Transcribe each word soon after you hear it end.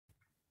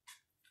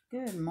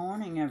Good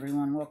morning,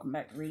 everyone. Welcome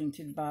back to Reading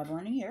Through the Bible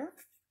in a Year.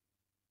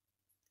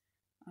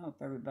 I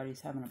hope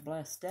everybody's having a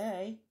blessed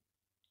day.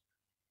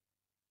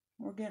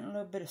 We're getting a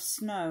little bit of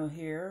snow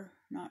here.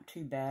 Not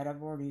too bad.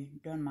 I've already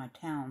done my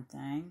town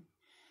thing.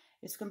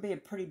 It's going to be a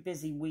pretty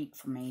busy week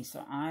for me,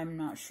 so I'm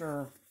not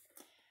sure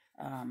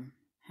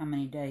how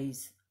many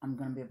days I'm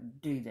going to be able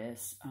to do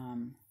this.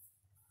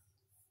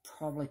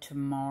 Probably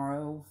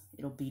tomorrow.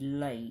 It'll be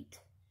late.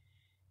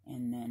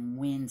 And then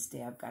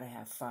Wednesday, I've got to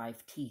have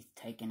 5 teeth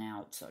taken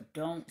out. So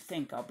don't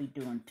think I'll be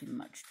doing too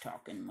much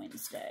talking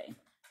Wednesday.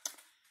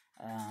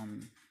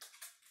 And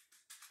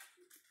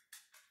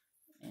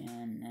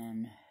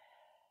then,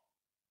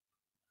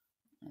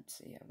 let's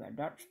see. I've got a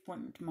doctor's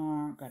appointment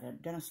tomorrow. Got a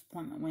dentist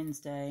appointment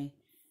Wednesday.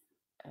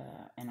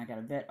 And I got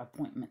a vet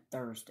appointment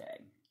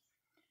Thursday.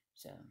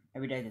 So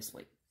every day this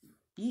week.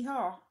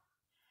 Yeehaw!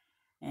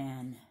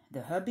 And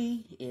the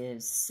hubby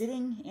is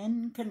sitting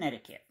in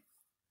Connecticut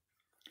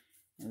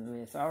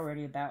with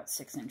already about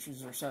 6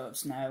 inches or so of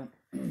snow.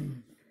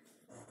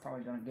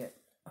 Probably going to get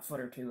a foot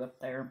or two up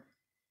there.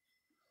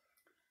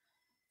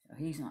 So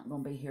he's not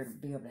going to be here to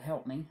be able to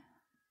help me.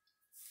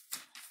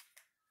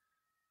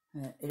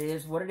 It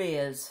is what it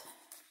is.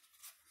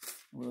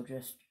 We'll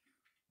just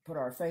put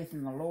our faith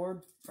in the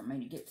Lord for me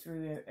to get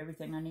through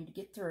everything I need to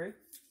get through.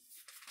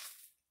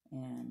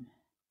 And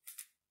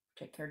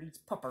take care of these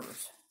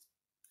puppers.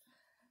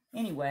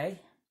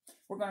 Anyway,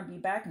 we're going to be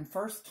back in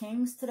 1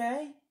 Kings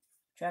today.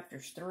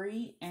 Chapters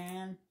 3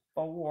 and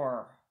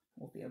 4.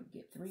 We'll be able to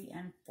get 3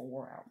 and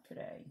 4 out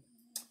today.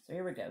 So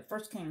here we go.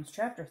 1 Kings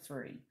chapter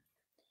 3.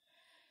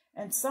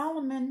 And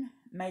Solomon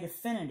made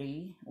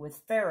affinity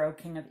with Pharaoh,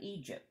 king of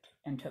Egypt,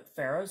 and took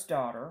Pharaoh's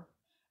daughter,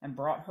 and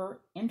brought her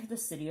into the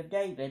city of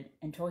David,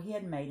 until he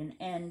had made an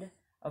end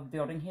of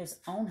building his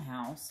own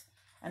house,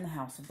 and the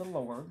house of the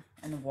Lord,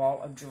 and the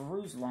wall of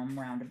Jerusalem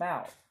round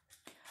about.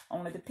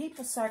 Only the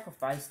people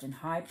sacrificed in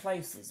high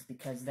places,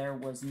 because there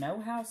was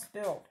no house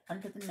built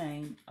unto the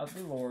name of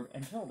the Lord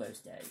until those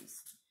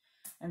days.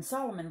 And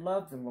Solomon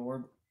loved the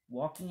Lord,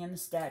 walking in the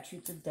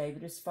statutes of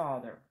David his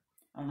father.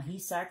 Only he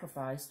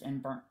sacrificed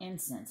and burnt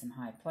incense in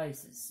high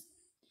places.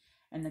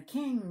 And the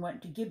king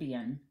went to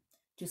Gibeon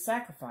to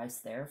sacrifice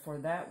there, for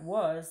that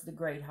was the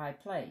great high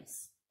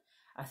place.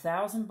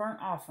 1,000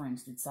 burnt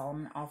offerings did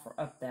Solomon offer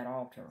up that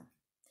altar.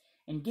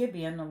 In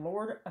Gibeon the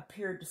Lord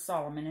appeared to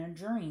Solomon in a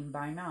dream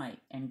by night,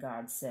 and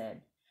God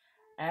said,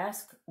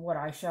 Ask what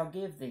I shall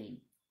give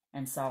thee.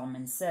 And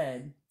Solomon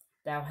said,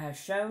 Thou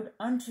hast showed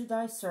unto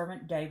thy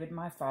servant David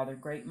my father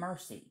great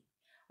mercy,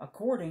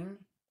 according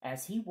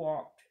as he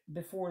walked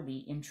before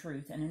thee in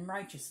truth and in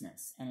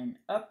righteousness, and in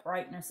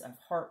uprightness of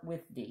heart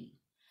with thee.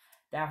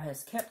 Thou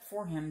hast kept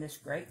for him this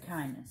great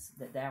kindness,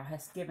 that thou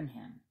hast given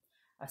him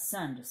a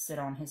son to sit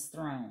on his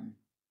throne,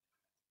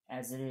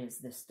 as it is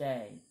this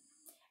day.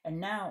 And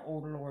now, O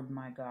Lord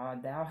my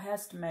God, thou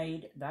hast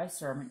made thy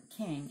servant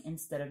king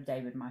instead of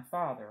David my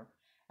father,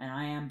 and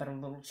I am but a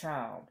little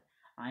child.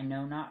 I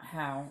know not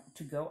how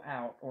to go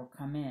out or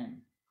come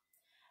in.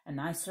 And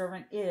thy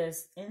servant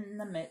is in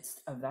the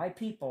midst of thy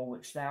people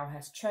which thou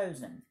hast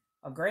chosen,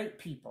 a great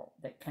people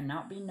that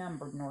cannot be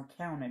numbered nor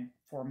counted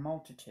for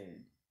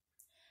multitude.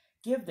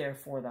 Give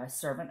therefore thy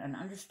servant an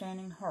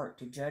understanding heart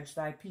to judge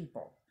thy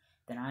people,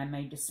 that I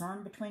may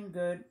discern between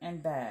good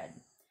and bad.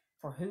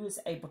 For who is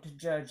able to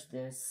judge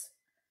this,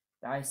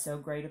 thy so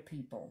great a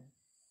people?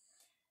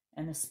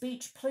 And the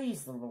speech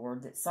pleased the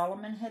Lord, that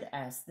Solomon had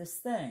asked this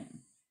thing.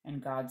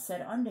 And God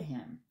said unto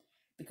him,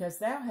 Because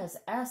thou hast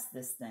asked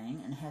this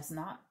thing, and hast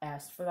not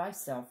asked for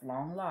thyself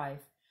long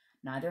life,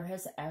 neither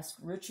hast asked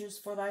riches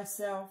for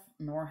thyself,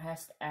 nor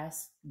hast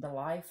asked the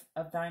life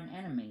of thine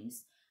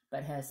enemies,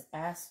 but hast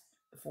asked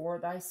for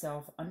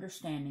thyself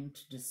understanding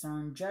to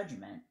discern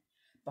judgment,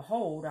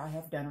 behold, I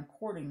have done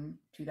according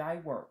to thy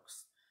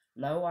works.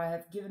 Lo, I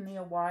have given thee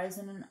a wise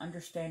and an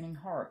understanding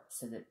heart,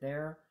 so that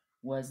there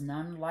was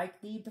none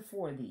like thee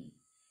before thee,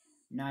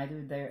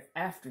 neither there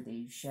after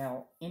thee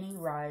shall any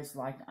rise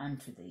like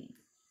unto thee.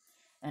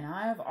 And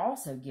I have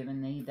also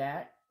given thee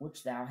that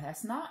which thou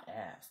hast not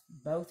asked,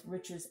 both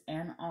riches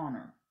and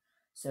honor,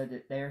 so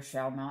that there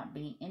shall not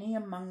be any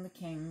among the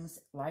kings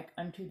like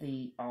unto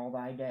thee all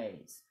thy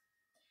days.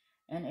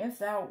 And if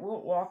thou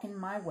wilt walk in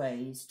my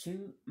ways,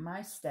 to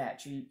my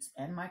statutes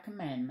and my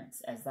commandments,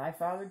 as thy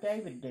father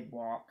David did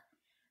walk,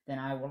 then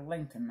I will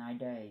lengthen thy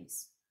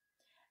days.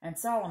 And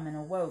Solomon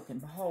awoke, and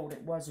behold,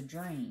 it was a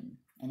dream.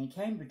 And he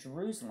came to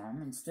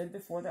Jerusalem, and stood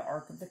before the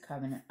ark of the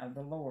covenant of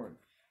the Lord,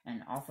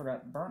 and offered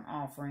up burnt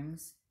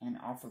offerings, and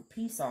offered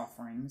peace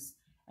offerings,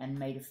 and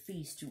made a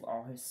feast to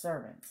all his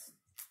servants.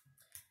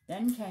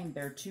 Then came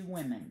there 2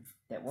 women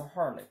that were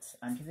harlots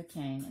unto the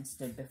king, and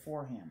stood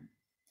before him.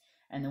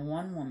 And the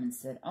one woman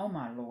said, O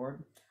my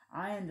lord,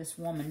 I and this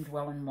woman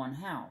dwell in one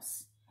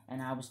house,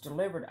 and I was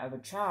delivered of a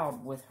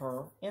child with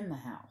her in the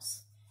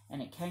house.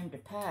 And it came to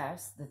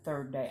pass, the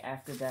 3rd day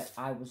after that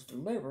I was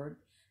delivered,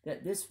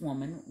 that this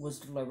woman was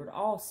delivered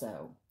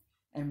also.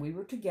 And we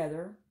were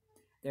together.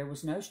 There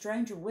was no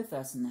stranger with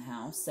us in the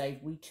house,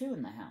 save we 2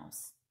 in the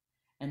house.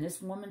 And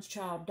this woman's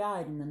child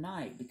died in the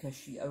night, because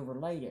she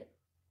overlaid it.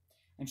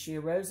 And she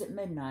arose at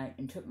midnight,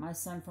 and took my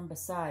son from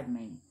beside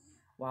me,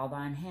 while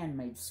thine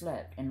handmaid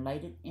slept, and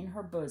laid it in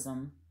her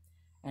bosom,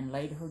 and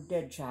laid her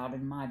dead child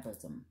in my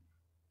bosom.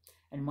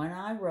 And when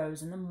I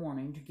rose in the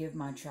morning to give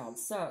my child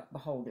suck,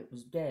 behold, it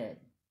was dead.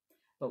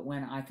 But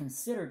when I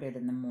considered it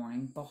in the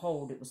morning,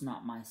 behold, it was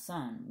not my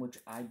son, which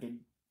I did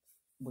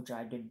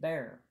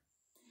bear.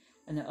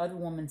 And the other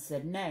woman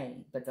said,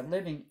 Nay, but the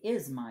living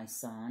is my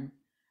son,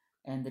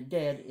 and the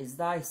dead is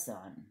thy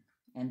son.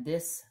 And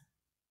this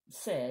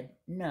said,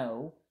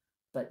 No,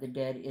 but the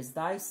dead is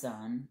thy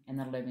son, and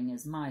the living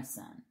is my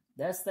son.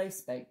 Thus they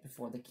spake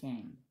before the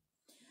king.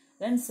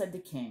 Then said the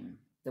king,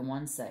 the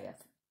one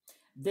saith,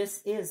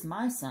 This is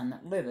my son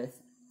that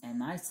liveth,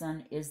 and thy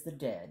son is the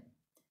dead.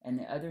 And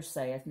the other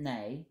saith,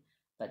 Nay,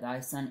 but thy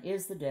son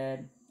is the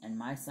dead, and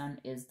my son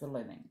is the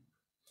living.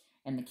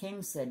 And the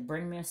king said,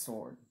 Bring me a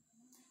sword.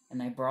 And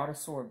they brought a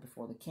sword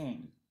before the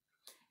king.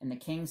 And the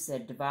king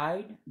said,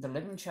 Divide the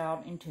living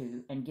child in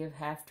two, and give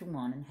half to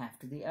one and half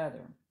to the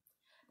other.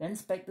 Then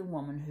spake the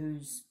woman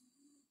whose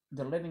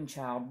the living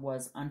child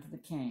was unto the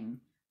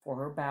king, for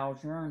her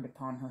bowels yearned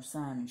upon her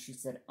son. And she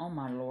said, O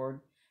my lord,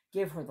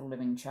 give her the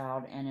living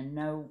child, and in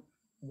no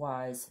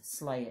wise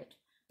slay it.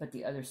 But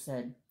the other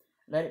said,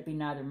 Let it be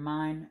neither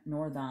mine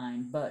nor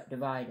thine, but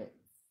divide it.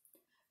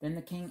 Then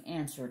the king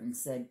answered and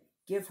said,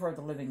 Give her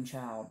the living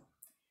child,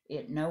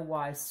 it no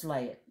wise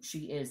slay it,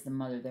 she is the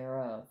mother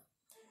thereof.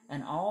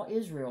 And all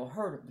Israel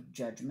heard of the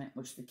judgment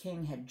which the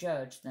king had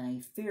judged, and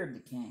they feared the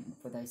king,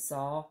 for they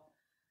saw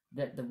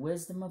that the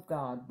wisdom of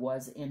God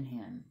was in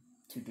him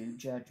to do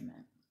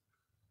judgment.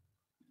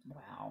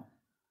 Wow.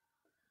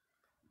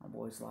 I've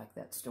always liked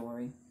that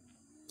story.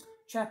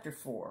 Chapter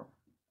 4.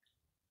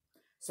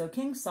 So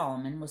King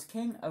Solomon was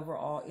king over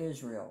all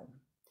Israel,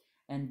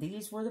 and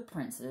these were the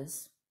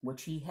princes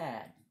which he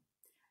had: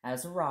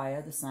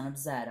 Azariah the son of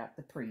Zadok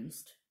the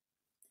priest,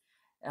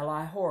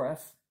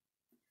 Elihoreph,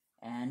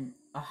 and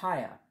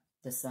Ahiah,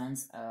 the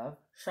sons of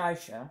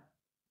Shisha,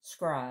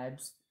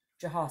 scribes,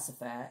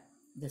 Jehoshaphat,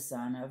 the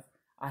son of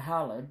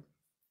Ahilud,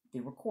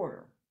 the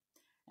recorder,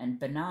 and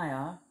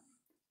Benaiah,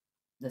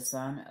 the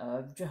son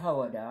of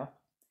Jehoiada,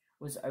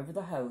 was over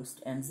the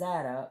host, and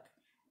Zadok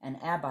and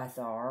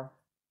Abiathar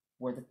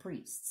were the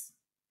priests.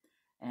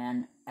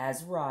 And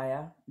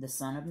Azariah, the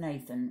son of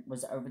Nathan,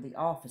 was over the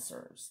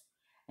officers,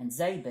 and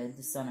Zabed,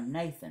 the son of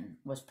Nathan,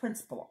 was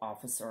principal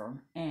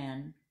officer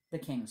and the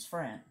king's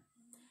friend.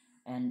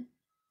 And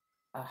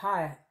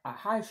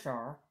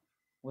Ahishar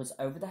was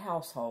over the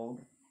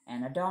household,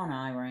 and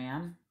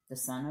Adoniram, the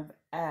son of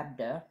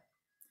Abda,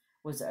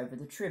 was over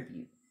the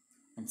tribute.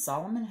 And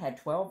Solomon had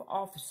 12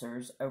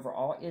 officers over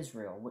all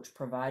Israel, which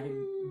provided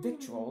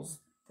victuals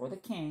for the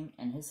king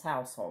and his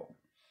household.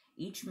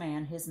 Each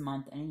man his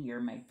month and a year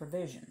made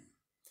provision.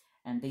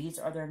 And these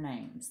are their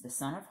names: the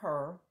son of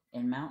Hur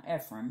in Mount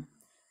Ephraim,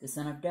 the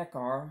son of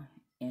Dekar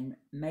in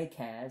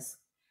Makaz,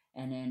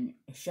 and in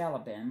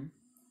Shalabim,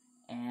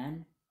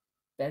 and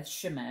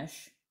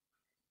Bethshemesh,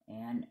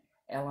 and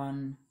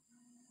Elon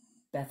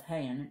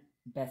Bethanan,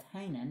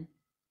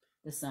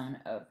 the son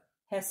of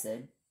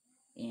Hesed,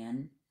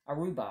 in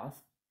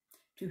Arubath.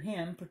 To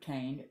him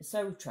pertained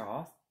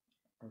Socho,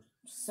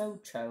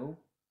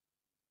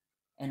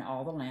 and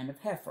all the land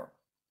of Hepher,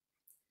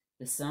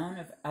 the son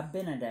of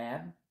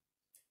Abinadab,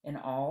 in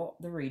all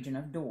the region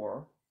of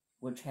Dor,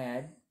 which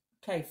had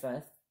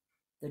Taphath,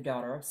 the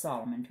daughter of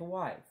Solomon, to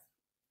wife.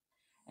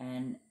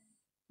 And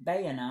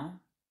Baanah,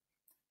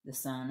 the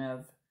son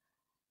of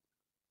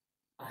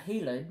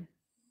Ahilud,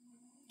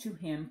 to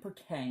him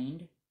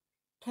pertained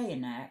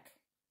Taanach,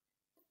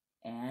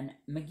 and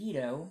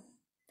Megiddo,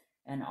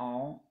 and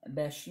all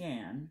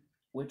Bethshan,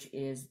 which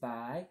is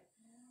by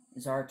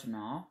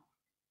Zartanah,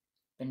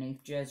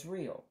 beneath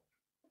Jezreel,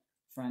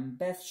 from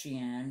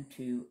Bethshan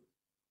to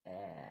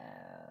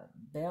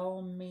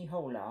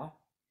Belmeholah,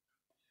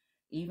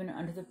 even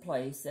unto the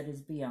place that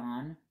is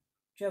beyond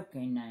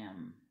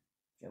Jokneam.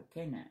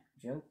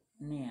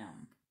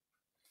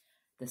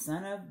 The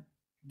son of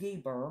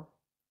Geber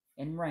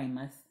in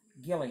Ramoth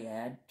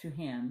Gilead, to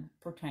him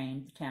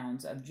pertained the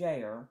towns of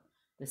Jair,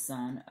 the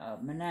son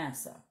of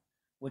Manasseh,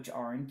 which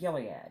are in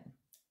Gilead.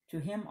 To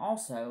him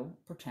also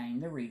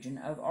pertained the region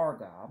of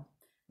Argob,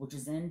 which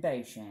is in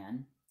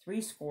Bashan,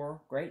 80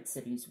 great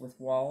cities with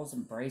walls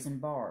and brazen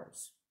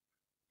bars.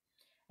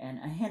 And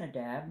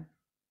Ahinadab,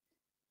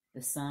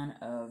 the son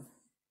of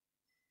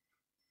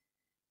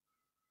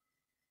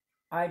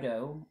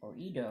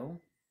Edo,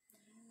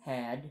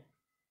 had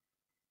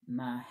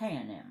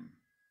Mahanaim.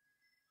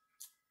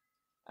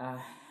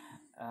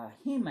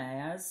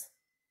 Ahimaaz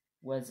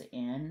was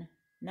in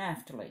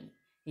Naphtali.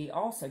 He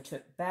also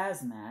took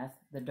Basmath,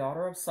 the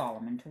daughter of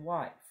Solomon, to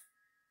wife.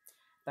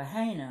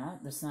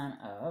 Bahanah, the son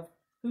of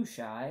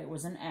Hushai,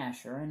 was in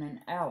Asher and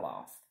in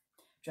Aloth.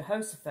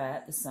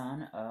 Jehoshaphat, the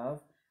son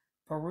of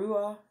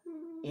Peruah,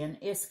 in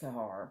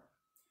Issachar.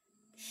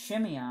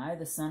 Shimei,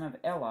 the son of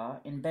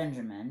Elah, in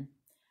Benjamin.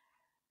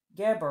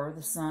 Geber,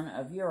 the son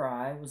of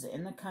Uri, was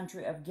in the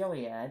country of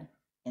Gilead,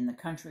 in the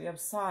country of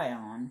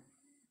Sihon,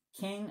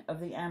 king of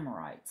the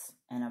Amorites,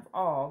 and of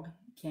Og,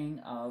 king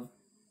of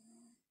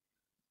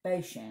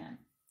Bashan,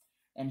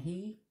 and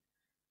he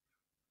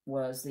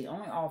was the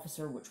only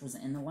officer which was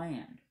in the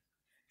land.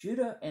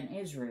 Judah and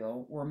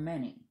Israel were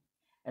many,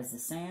 as the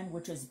sand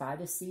which is by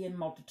the sea in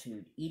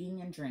multitude,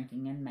 eating and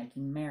drinking and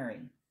making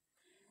merry.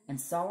 And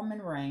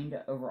Solomon reigned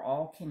over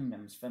all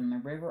kingdoms, from the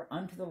river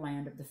unto the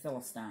land of the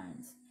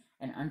Philistines,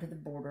 and unto the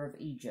border of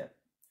Egypt.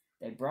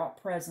 They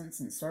brought presents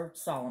and served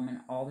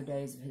Solomon all the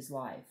days of his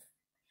life.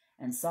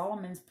 And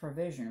Solomon's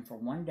provision for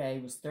one day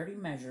was 30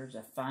 measures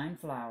of fine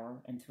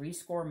flour, and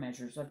 60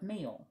 measures of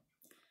meal,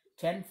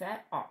 10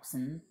 fat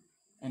oxen,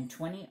 and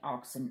 20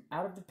 oxen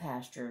out of the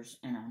pastures,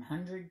 and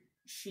 100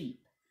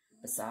 sheep,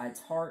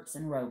 besides harts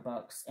and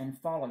roebucks, and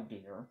fallow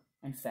deer,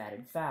 and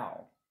fatted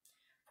fowl.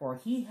 For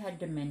he had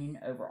dominion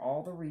over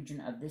all the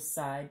region of this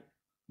side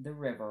the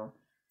river,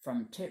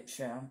 from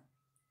Tipsha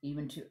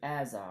even to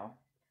Azal,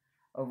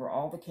 over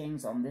all the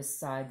kings on this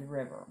side the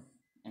river.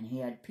 And he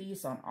had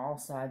peace on all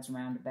sides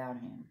round about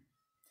him.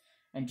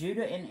 And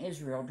Judah and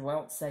Israel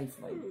dwelt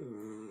safely,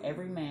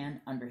 every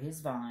man under his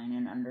vine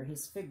and under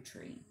his fig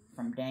tree,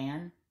 from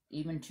Dan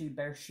even to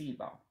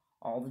Beersheba,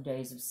 all the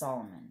days of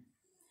Solomon.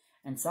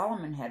 And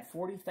Solomon had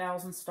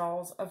 40,000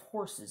 stalls of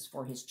horses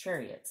for his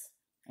chariots,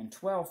 and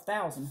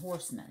 12,000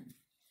 horsemen.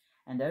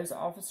 And those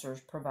officers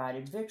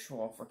provided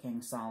victual for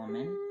King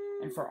Solomon,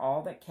 and for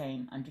all that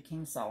came unto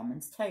King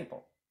Solomon's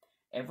table.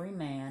 Every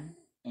man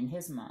in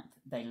his month,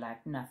 they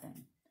lacked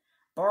nothing.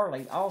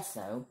 Barley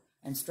also,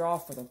 and straw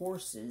for the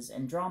horses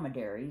and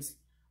dromedaries,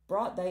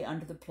 brought they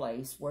unto the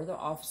place where the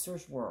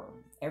officers were,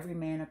 every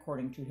man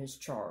according to his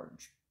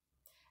charge.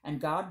 And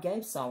God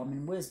gave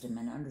Solomon wisdom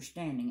and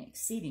understanding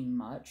exceeding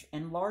much,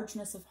 and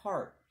largeness of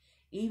heart,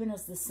 even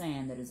as the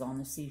sand that is on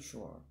the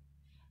seashore.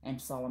 And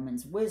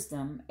Solomon's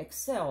wisdom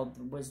excelled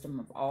the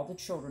wisdom of all the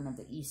children of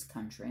the east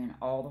country, and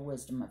all the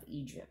wisdom of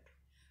Egypt.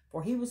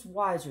 For he was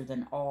wiser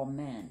than all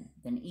men,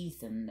 than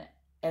Ethan the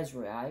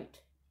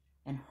Ezraite,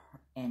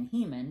 and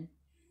Heman,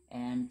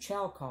 and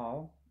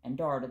Chalcol, and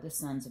Darda, the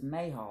sons of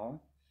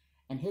Mahal,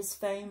 and his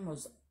fame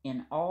was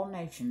in all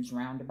nations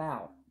round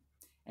about.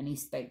 And he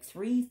spake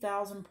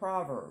 3,000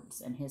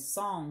 proverbs, and his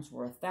songs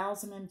were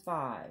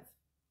 1,005.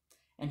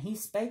 And he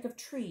spake of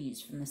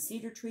trees, from the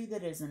cedar tree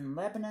that is in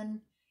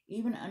Lebanon,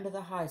 even unto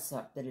the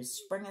hyssop that is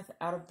springeth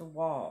out of the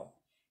wall.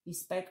 He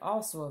spake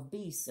also of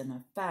beasts, and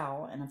of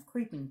fowl, and of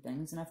creeping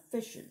things, and of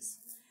fishes.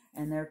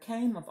 And there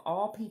came of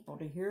all people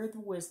to hear the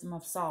wisdom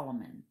of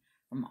Solomon,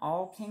 from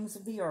all kings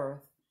of the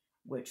earth,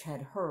 which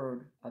had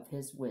heard of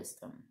his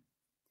wisdom.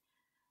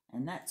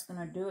 And that's going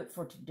to do it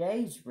for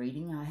today's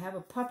reading. I have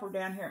a pupper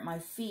down here at my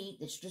feet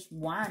that's just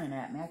whining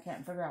at me. I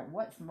can't figure out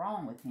what's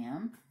wrong with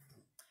him.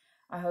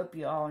 I hope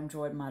you all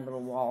enjoyed my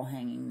little wall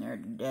hanging there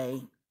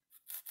today.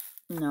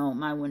 No,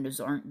 my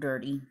windows aren't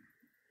dirty.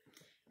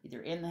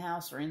 Either in the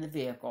house or in the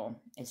vehicle.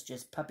 It's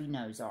just puppy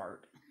nose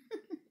art.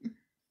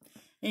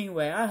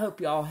 Anyway, I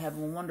hope you all have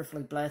a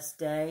wonderfully blessed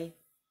day.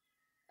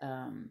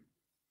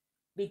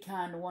 Be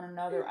kind to one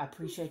another. I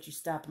appreciate you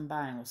stopping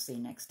by, and we'll see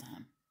you next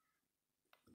time.